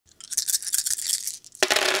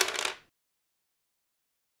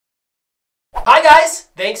Hi guys,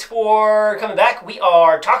 thanks for coming back. We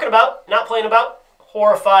are talking about, not playing about,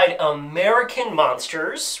 Horrified American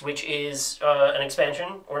Monsters, which is an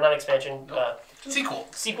expansion, or not expansion,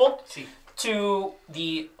 sequel to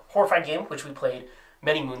the Horrified game, which we played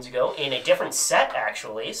many moons ago, in a different set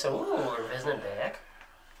actually, so we're visiting back.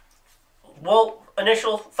 Well,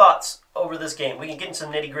 initial thoughts over this game. We can get into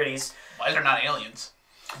some nitty gritties. Why are there not aliens?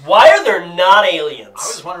 Why are there not aliens? I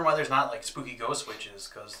was wondering why there's not like spooky ghost witches,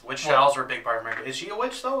 because witch trials were a big part of America. Is she a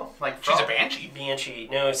witch though? Like she's a banshee. Banshee.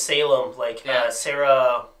 No, Salem. Like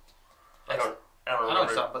Sarah. I don't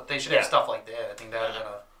remember. Stuff, but they should have stuff like that. I think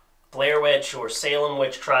that Blair Witch or Salem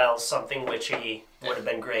witch trials, something witchy would have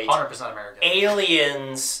been great. 100% American.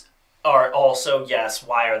 Aliens are also yes.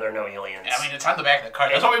 Why are there no aliens? Yeah, I mean, it's on the back of the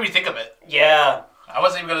card. That's what made me think of it. Yeah. I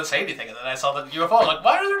wasn't even going to say anything, and then I saw the UFO. I was like,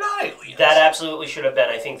 why are there not aliens? That absolutely should have been.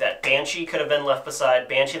 I think that Banshee could have been left beside.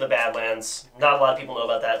 Banshee of the Badlands. Not a lot of people know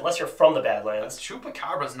about that, unless you're from the Badlands.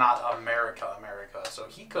 Chupacabra's not America, so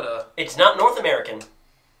he could have... It's not North American.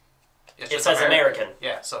 It says American.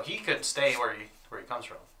 Yeah, so he could stay where he comes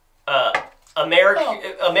from. America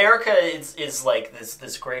is like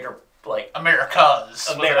this greater, like... Americas,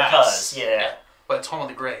 yeah. But it's home of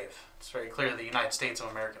the grave. It's very clear the United States of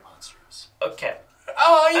American monsters. Okay.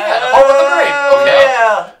 Oh, yeah. Home of the grave. Okay.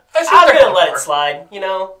 Yeah. I'm going to let it slide, you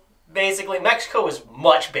know? Basically, Mexico was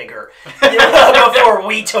much bigger before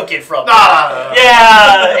we took it from them.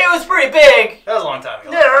 Yeah, it was pretty big. That was a long time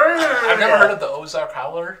ago. I've never heard of the Ozark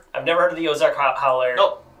Howler. I've never heard of the Ozark Howler.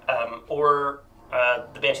 Nope. Or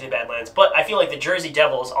the Banshee of the Badlands. But I feel like the Jersey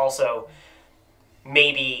Devil is also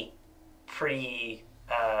maybe pretty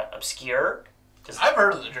obscure. I've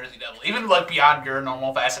heard of the Jersey Devil, even like beyond your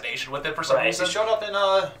normal fascination with it for some reason. He showed up in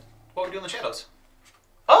What We Do in the Shadows.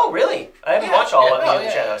 Oh, really? I haven't watched all of What We Do in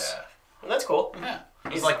the Shadows. Yeah. Well, that's cool. Yeah.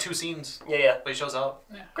 It's like 2 scenes. Yeah. But he shows up.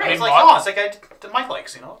 Yeah. Great. I mean, it's like, it's like Mike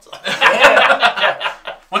likes, you know? Yeah.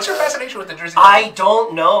 What's your fascination with the Jersey Devil? I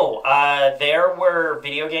don't know. There were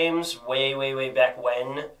video games way back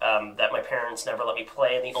when that my parents never let me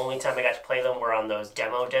play. And the only time I got to play them were on those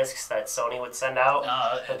demo discs that Sony would send out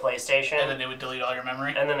for the PlayStation. And then they would delete all your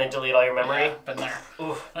memory? And then they delete all your memory. Yeah, been there.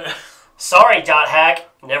 Oof. Sorry, Dot Hack.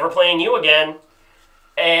 Never playing you again.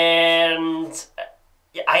 And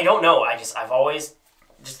I don't know. I've always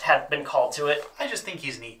just been called to it. I just think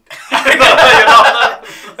he's neat.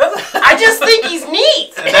 I just think he's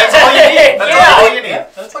neat. And that's all you need. That's all you need. Yeah,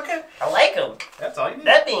 that's okay. I like him. That's all you need.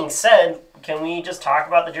 That being said, can we just talk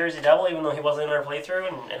about the Jersey Devil, even though he wasn't in our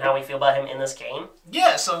playthrough, and how we feel about him in this game?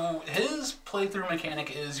 Yeah, so his playthrough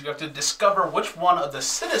mechanic is you have to discover which one of the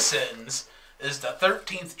citizens is the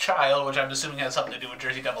 13th child, which I'm assuming has something to do with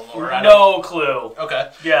Jersey Devil lore. No clue.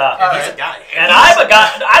 Okay. Yeah. He's a guy. And I'm a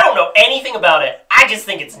guy. I don't know anything about it. I just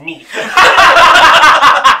think it's neat.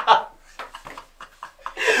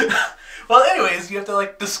 Well, anyways, you have to,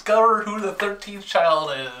 like, discover who the 13th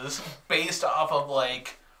child is based off of,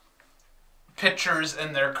 like, pictures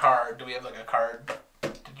in their card. Do we have, like, a card?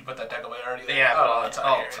 Did you put that deck away already? Yeah. It's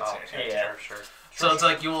on here. Yeah. Sure. So it's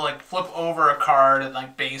like you will, like, flip over a card and,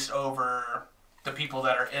 like, based over the people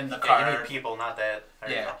that are in the card. Yeah, you need people, not that.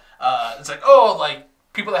 It's like, oh, like,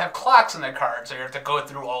 people that have clocks in their card, so you have to go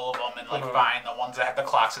through all of them and, like, find the ones that have the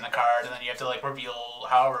clocks in the card, and then you have to, like, reveal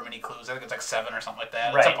however many clues. I think it's, like, 7 or something like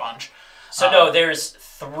that. Right. It's a bunch. So no, there's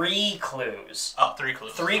 3 clues. Oh, 3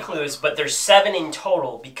 clues. 3 clues, but there's 7 in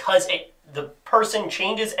total because the person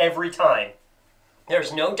changes every time.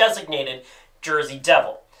 There's no designated Jersey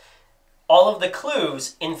Devil. All of the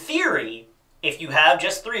clues, in theory, if you have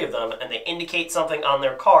just 3 of them and they indicate something on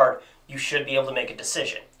their card, you should be able to make a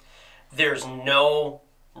decision. There's no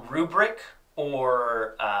rubric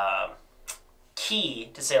or key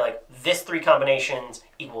to say, like, this 3 combinations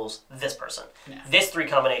equals this person. Yeah. This 3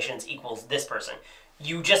 combinations equals this person.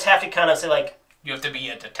 You just have to kind of say, like... You have to be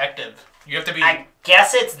a detective. You have to be... I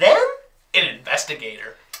guess it's them? An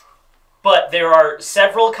investigator. But there are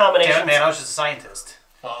several combinations... Damn it, man, I was just a scientist.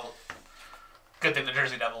 Well, good thing the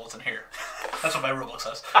Jersey Devil isn't here. That's what my rulebook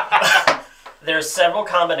says. There's several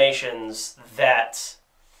combinations that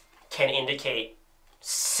can indicate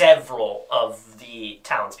several of the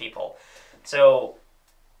townspeople. So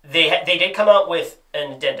they did come out with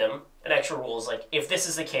an addendum, an extra rules, like if this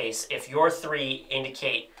is the case, if your 3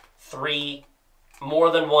 indicate 3 more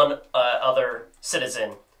than one other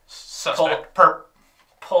citizen, Suspect.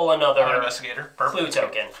 pull another investigator. Clue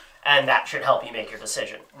token, and that should help you make your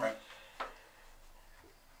decision. Right.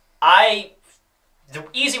 The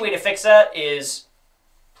easy way to fix that is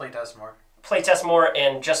Playtest more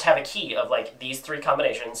and just have a key of, like, these 3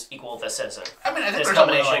 combinations equal this citizen. I mean, I think this there's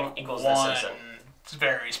only combination like equals one this citizen.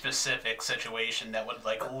 very specific situation that would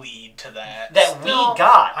like lead to that. That we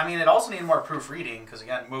got. I mean, it also needed more proofreading because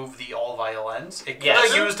again, move the all violins. It could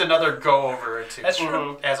Yes. have used another go over to. That's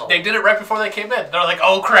true. As a whole. They did it right before they came in. They're like,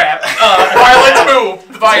 "Oh crap, violins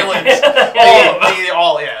move, the violins,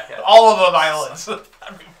 all of the violins."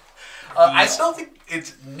 I still think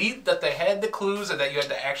it's neat that they had the clues and that you had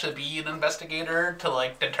to actually be an investigator to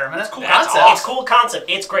like determine it. cool That's concept. awesome. It's cool concept.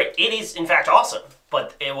 It's great. It is, in fact, awesome.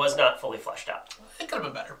 But it was not fully fleshed out. It could have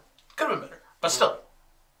been better. But still,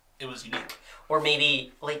 it was unique. Or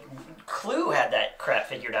maybe, like, Clue had that crap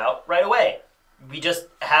figured out right away. We just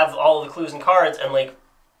have all of the clues and cards, and, like,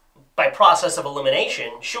 by process of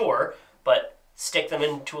elimination, sure, but stick them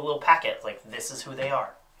into a little packet. Like, this is who they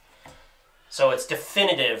are. So it's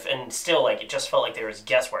definitive, and still, like, it just felt like there was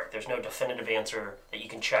guesswork. There's no definitive answer that you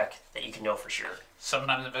can check, that you can know for sure.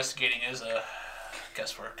 Sometimes investigating is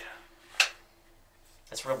guesswork.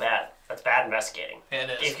 That's real bad. That's bad investigating. Yeah,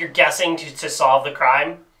 it is. If you're guessing to solve the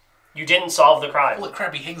crime, you didn't solve the crime. Holy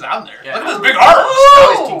crap, he hangs on there. Yeah. Look at his big arms.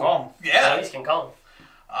 Always King Kong. Yeah. Always King Kong.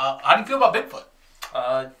 How do you feel about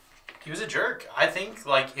Bigfoot? He was a jerk. I think,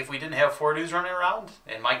 like, if we didn't have 4 dudes running around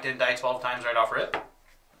and Mike didn't die 12 times right off rip,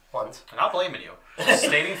 Once. I'm not blaming you. Just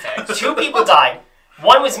stating facts. 2 people died.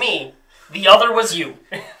 One was me. The other was you.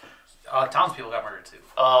 Townspeople got murdered too.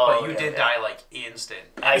 Oh, but you did die, like, instant.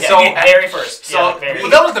 Very first. So, Yeah, very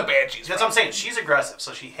Well, that was the Banshees. That's what I'm saying. She's aggressive,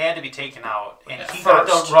 so she had to be taken out. And Yeah. he got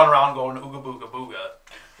First. to run around going ooga booga booga,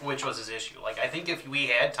 which was his issue. Like, I think if we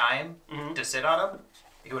had time to sit on him,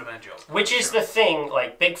 he would have been a joke. Which is the thing,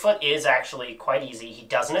 like, Bigfoot is actually quite easy. He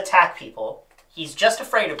doesn't attack people. He's just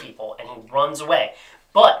afraid of people, and he runs away.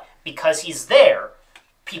 But because he's there,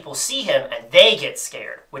 people see him, and they get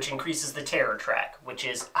scared, which increases the terror track, which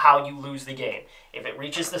is how you lose the game. If it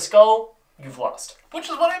reaches the skull, you've lost. Which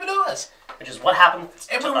is what happened to us. Which is what happened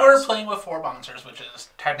And to we were us. playing with 4 monsters, which is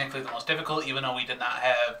technically the most difficult, even though we did not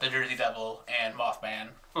have the Jersey Devil and Mothman,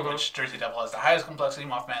 which Jersey Devil has the highest complexity,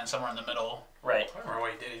 Mothman somewhere in the middle. Right. I don't remember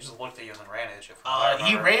what he did. He just looked at you and then ran at you.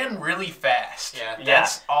 He ran really fast. Yeah.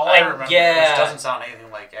 That's all I remember. yeah. Which doesn't sound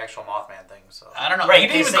anything like actual Mothman things. So. I don't know. Right, he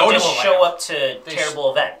didn't because even they go just to a show lab. up to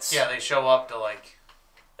terrible events. Yeah, they show up to, like...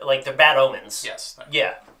 Like the bad omens. Yes.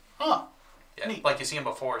 Yeah. Huh. Yeah, Neat. like you see him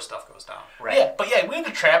before stuff goes down. Right. Yeah, but yeah, we had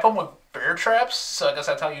to trap him with bear traps, so I guess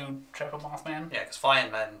that's how you trap a Mothman. Yeah, because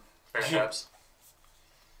flying men, bear traps.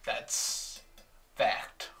 That's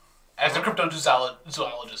fact. As a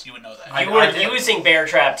cryptozoologist, you would know that. You were did. using bear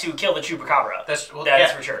trap to kill the chupacabra. That's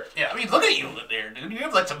For sure. Yeah, I mean, look at you there, dude. You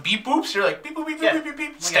have like some beep boops. You're like beep boop beep boop Yeah. beep beep beep.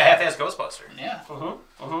 like a Stab. half-ass Ghostbuster. Yeah.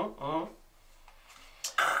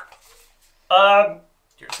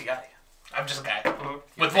 You're the guy. I'm just a guy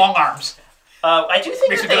with long arms. I do think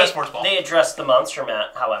Makes that me good at sports ball. they addressed the monster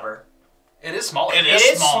mat, however. It is smaller. It It is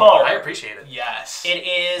is small. smaller. I appreciate it. Yes. It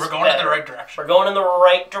is We're going in better. the right direction. We're going in the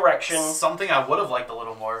right direction. Something I would have liked a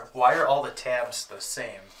little more. Why are all the tabs the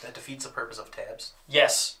same? That defeats the purpose of tabs.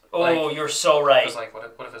 Yes. Oh, Like- you're so right. It's like, what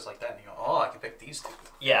if it's like that? And you go, oh, I can pick these two.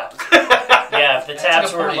 Yeah. Yeah, if the That's a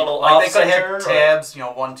tabs good were a point. little Like they could off-center. have tabs,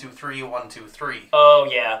 1, 2, 3, 1, 2, 3. Oh,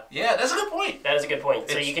 yeah. Yeah, that's a good point. That is a good point.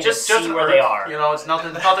 So It's you can just see where they are. It's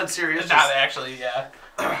nothing serious. It's not actually, yeah.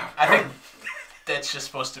 I think that's just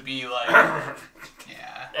supposed to be like,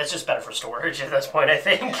 yeah. It's just better for storage at this point, I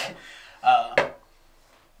think.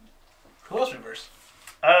 Who else reversed?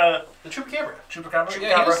 The Chupacabra. Chupacabra?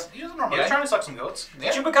 Yeah, he was a normal He was guy. trying to suck some goats.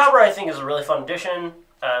 Yeah. Chupacabra, I think, is a really fun addition.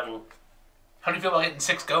 How do you feel about getting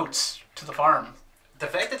 6 goats to the farm? The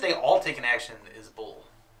fact that they all take an action is bull.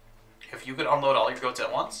 If you could unload all your goats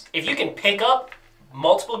at once. If you can pick up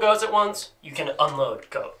multiple goats at once, you can unload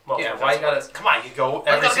multiple Yeah, goats why you at gotta... once. Come on, you go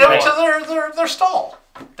They're every gonna single go one. into their stall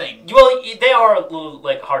thing. Well, they are a little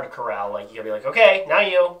like hard to corral. Like you gotta be like, okay, now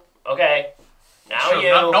you, okay, now Sure, you.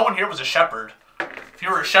 no one here was a shepherd. If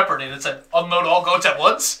you were a shepherd and it said unload all goats at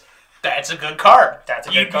once, that's a good card. That's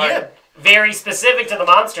a You'd good be card. Very specific to the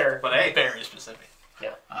monster. But hey, Very specific.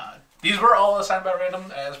 Yeah. These were all assigned by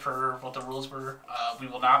random as per what the rules were. We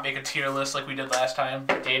will not make a tier list like we did last time.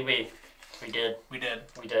 Did we? We did. We did.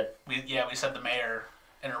 We did. We said the mayor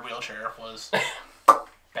in her wheelchair was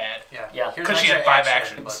bad. yeah. Yeah. Here's Because an she had extra 5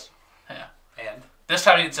 action, actions. Yeah. but- And This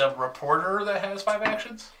time it's a reporter that has 5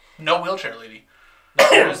 actions. No wheelchair lady.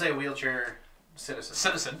 there is a wheelchair citizen.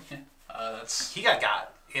 Citizen. Yeah. That's He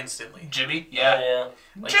got instantly. Jimmy. Yeah. Yeah. Yeah.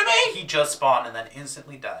 Like, Jimmy! He just spawned and then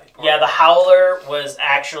instantly died. Yeah, the Howler was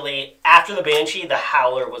actually after the Banshee. The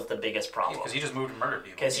Howler was the biggest problem Because he just moved and murdered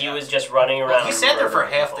people. because he was just running around. Well, he sat there for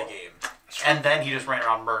murdering half the people. game, and then he just ran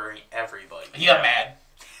around murdering everybody. He got mad.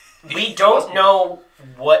 We don't know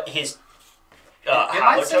what his Am I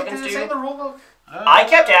Howler saying, tokens does it say in do. the rule book? I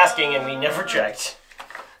kept asking and we never checked.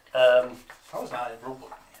 I was not a rulebook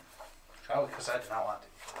man. Probably because I did not want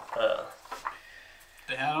to.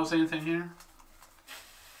 I don't see anything here.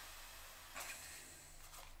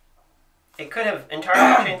 It could have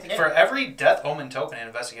entirely changed the game. For every Death Omen token an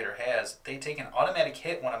investigator has, they take an automatic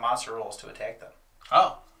hit when a monster rolls to attack them.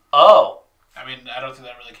 Oh. Oh. I mean, I don't think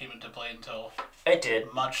that really came into play until It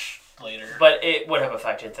did. much later. But it would have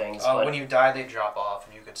affected things. But... When you die, they drop off,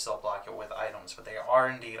 and you could still block it with items, but they are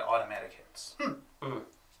indeed automatic hits.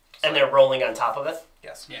 And they're rolling on top of it?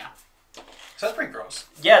 Yes. Yeah. So that's pretty gross.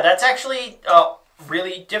 Yeah, that's actually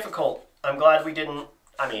really difficult. I'm glad we didn't...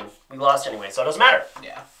 I mean, we lost anyway, so it doesn't matter.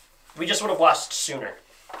 Yeah. We just would have lost sooner.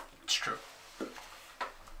 It's true.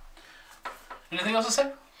 Anything else to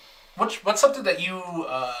say? What's something that you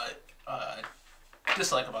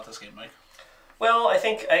dislike about this game, Mike? Well, I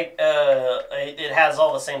think it has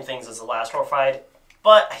all the same things as the last Horrified,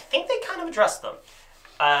 but I think they kind of addressed them.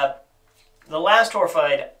 The last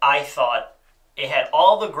Horrified, I thought it had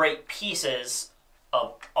all the great pieces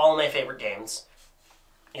of all my favorite games.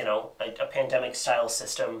 You know, a pandemic-style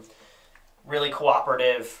system, really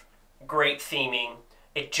cooperative, great theming.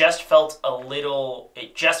 It just felt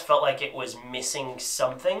like it was missing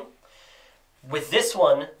something. With this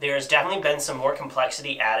one, there's definitely been some more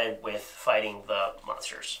complexity added with fighting the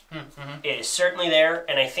monsters. Mm-hmm. It is certainly there,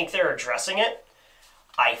 and I think they're addressing it.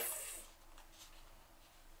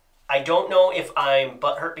 I don't know if I'm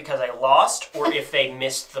butthurt because I lost or if they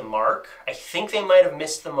missed the mark. I think they might have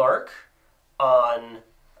missed the mark on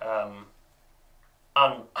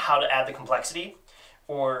how to add the complexity,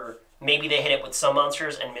 or maybe they hit it with some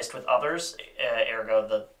monsters and missed with others, ergo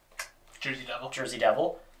the Jersey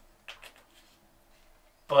Devil.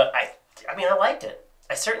 But I mean, I liked it.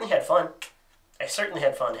 I certainly had fun.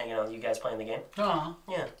 Hanging out with you guys playing the game. Aw.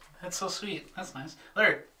 Yeah. That's so sweet. That's nice.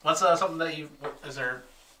 Larry, what's something that is there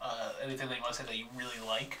anything that you want to say that you really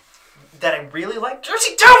like? That I really like?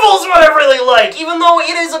 Jersey Devil's what I really like, even though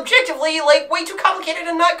it is objectively, way too complicated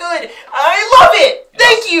and not good. I love it!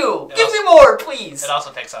 Thank you! Give me more, please! It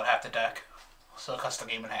also takes out half the deck. So it cuts the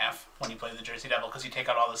game in half when you play the Jersey Devil, because you take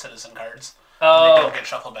out all the citizen cards. Oh. And they don't get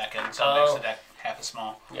shuffled back in, so it makes the deck half as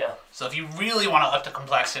small. Yeah. So if you really want to up the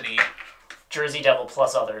complexity... Jersey Devil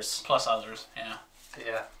plus others. Yeah.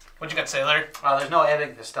 Yeah. What you got to say, Larry? There's no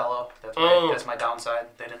Abbott Costello. That's my downside.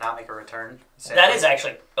 They did not make a return. Sadly. That is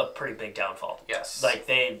actually a pretty big downfall. Yes.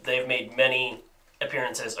 They've made many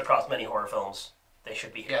appearances across many horror films. They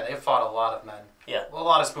should be here. Yeah, they've fought a lot of men. Yeah. Well, a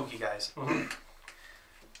lot of spooky guys. Mm-hmm.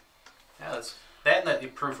 Yeah, that's... That and the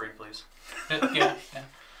proofread, please. Yeah.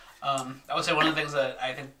 I would say one of the things that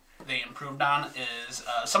I think they improved on is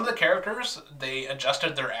some of the characters, they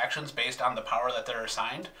adjusted their actions based on the power that they're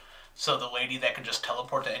assigned. So the lady that can just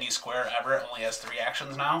teleport to any square ever only has 3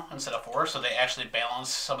 actions now instead of 4. So they actually balance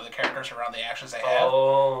some of the characters around the actions they have.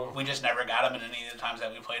 Oh. We just never got them in any of the times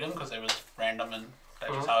that we played them because it was random and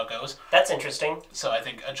that's just how it goes. That's interesting. So I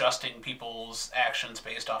think adjusting people's actions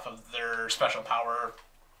based off of their special power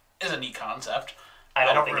is a neat concept. I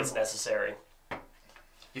don't think it's necessary.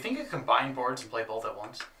 You think you could combine boards and play both at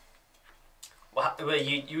once? Well,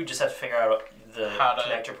 you just have to figure out how to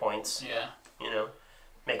connector points. Yeah. You know,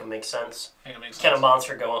 make them make sense. Can a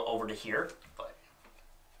monster go over to here?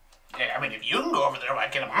 Yeah, I mean, if you can go over there, why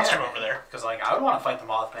can't a monster go over there? Because, I would want to fight the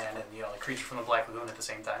Mothman and, the creature from the Black Lagoon at the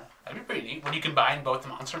same time. That'd be pretty neat. Would you combine both the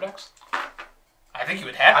monster decks? I think you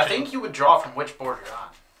would have to. I think you would draw from which board you're on.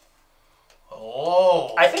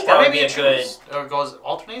 Oh. I think that would be a good... Or goes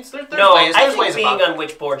alternates? There's I think ways being about on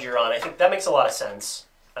which board you're on, I think that makes a lot of sense.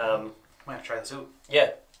 Might have to try this out.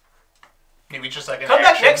 Yeah. Maybe just like an Come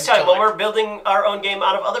back action next time to when we're building our own game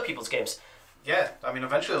out of other people's games. Yeah,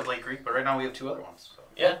 eventually the Lake Creek, but right now we have 2 other ones. So.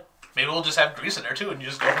 Yeah. Maybe we'll just have Greece in there too, and you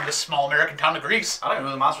just go from this small American town to Greece. I don't even know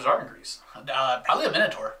who the monsters are in Greece. Probably a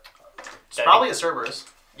Minotaur. It's probably a Cerberus.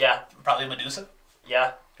 Yeah. Probably a Medusa.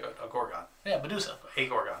 Yeah. Good. A Gorgon. Yeah, Medusa. A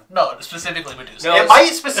Gorgon. No, specifically Medusa. No, it might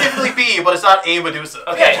specifically be, but it's not a Medusa.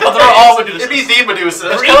 Okay. But they're all Medusas. It'd be the Medusa.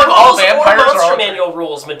 There's Three kind of all rules or vampires are Monster all Manual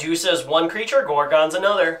rules. Medusa is one creature, Gorgon's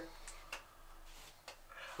another.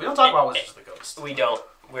 We don't talk about Wizards of the Coast. We don't.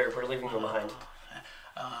 We're leaving them behind.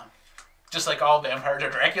 Just like all vampires are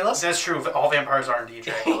Draculas. That's true. All vampires are indeed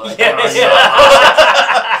Dracula.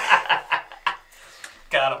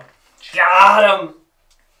 Got him. Got him.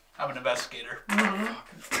 I'm an investigator.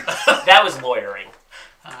 That was lawyering.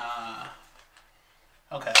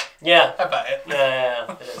 Okay. Yeah. I buy it.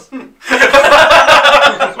 Yeah, it is.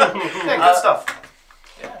 Yeah, good stuff.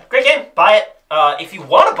 Yeah. Great game. Buy it. If you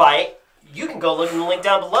want to buy it, you can go look in the link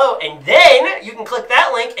down below, and then you can click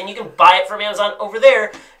that link, and you can buy it from Amazon over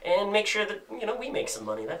there, and make sure that, we make some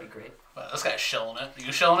money. That'd be great. Well, this guy's shilling it. Are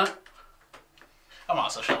you shilling it? I'm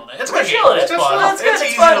also shilling it. It's We're good. shilling it. It's fun. It's good. It's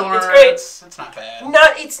easy fun. to learn. It's great. It's not bad.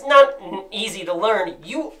 It's not easy to learn.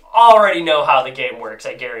 You already know how the game works,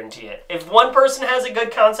 I guarantee it. If one person has a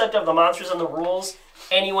good concept of the monsters and the rules,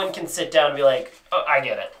 anyone can sit down and be like, oh, I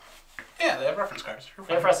get it. Yeah, they have reference cards.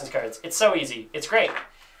 They have reference cards. It's so easy. It's great.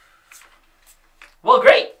 Well,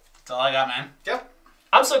 great. That's all I got, man. Yep.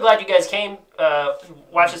 I'm so glad you guys came,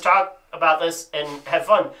 watch us talk about this, and have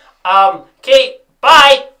fun. Kate,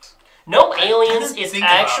 bye! No aliens is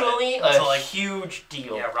actually a huge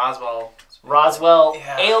deal. Yeah, Roswell. Roswell,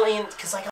 Yeah. aliens, because like